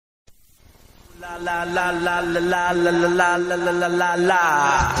La la la la la la la la la la la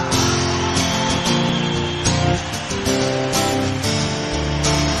la.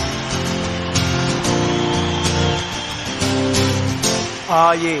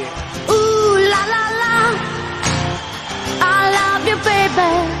 Oh yeah. Ooh la la la, I love you,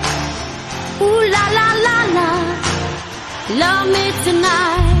 baby. Ooh la la la la, love me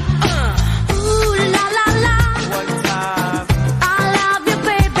tonight. Ooh la la la, One time. I love you,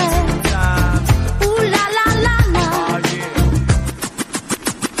 baby. Time. Ooh la la la la, Oh yeah.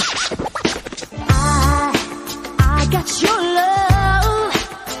 I got your love,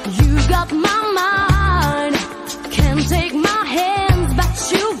 you got my mind. Can't take my hands, but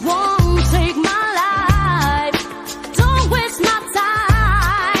you won't take my life. Don't waste my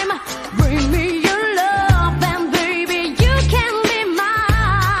time. Bring me your love, and baby, you can be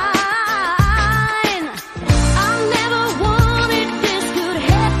mine. I never wanted this could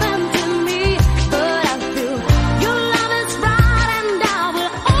happen to me, but I feel your love is right, and I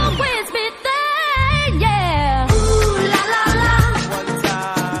will always be there. Yeah. Ooh la la la, One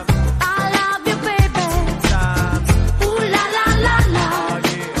time. I love you, baby. Time. Ooh la la la la, Oh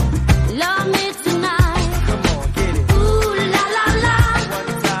yeah. love me tonight. Come on, get it. Ooh la la la,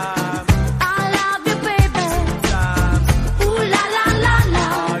 One time. I love you, baby. Time. Ooh la la la la,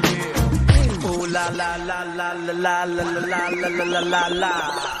 Oh yeah. Ooh la la la la la la la la la la la la.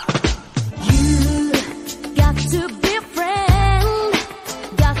 you got to be a friend,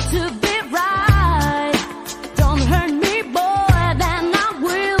 got to be right. Don't hurt me, boy, then I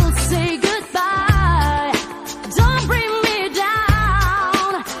will say goodbye. Don't bring me down,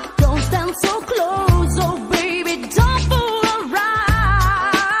 don't stand so close, oh baby, don't fool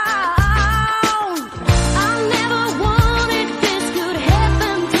around. I never wanted this could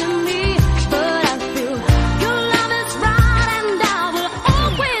happen to me, but I feel your love is right, and I will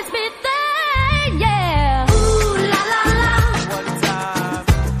always be there. Yeah. Ooh la la la, One time.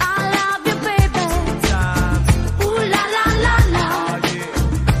 I love you, baby. Time. Ooh la la la la, Oh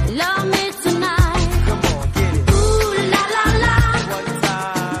yeah. love me tonight. Come on, get it. Ooh la la la, One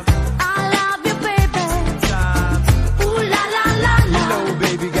time. I love you, baby. Time. Ooh la la la la. No,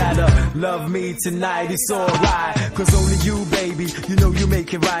 baby, gotta love me tonight, it's alright. Cause only you, baby, you know you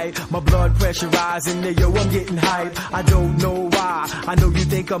make it right. My blood pressure rising, yo, I'm getting hype. I don't know why, I know you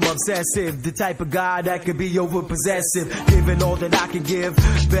think I'm obsessive. The type of guy that could be over possessive. Giving all that I can give,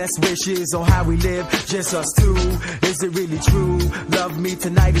 best wishes on how we live, just us two. Is it really true? Love me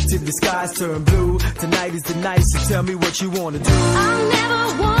tonight until the skies turn blue. Tonight is the night, so tell me what you wanna do. I never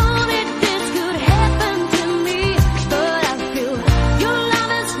wanted this could happen to me, but I feel your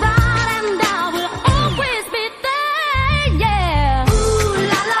love is right, and I will always be there. Yeah. Ooh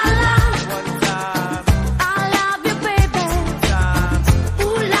la la la, One time. I love you, baby. Time.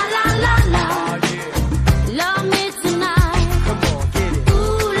 Ooh la la la la, Oh yeah. love me tonight. Come on, get it.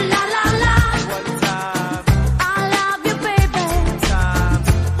 Ooh la la la, One time. I love you, baby. Time.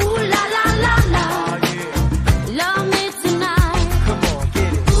 Ooh la la la la, Oh yeah. love me tonight. Come on,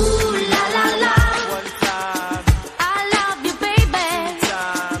 get it. Ooh la la la, One time. I love you, baby.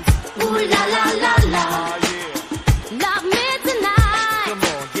 Time. Ooh la la la la, Oh yeah. love me tonight. Come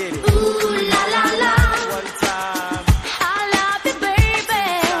on, get it. Ooh la la la, One time. I love you, baby.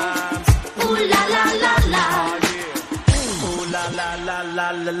 Time. Ooh la la la la, Oh yeah. Ooh la la la la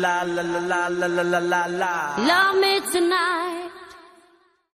la la la la la la la la la. love me tonight.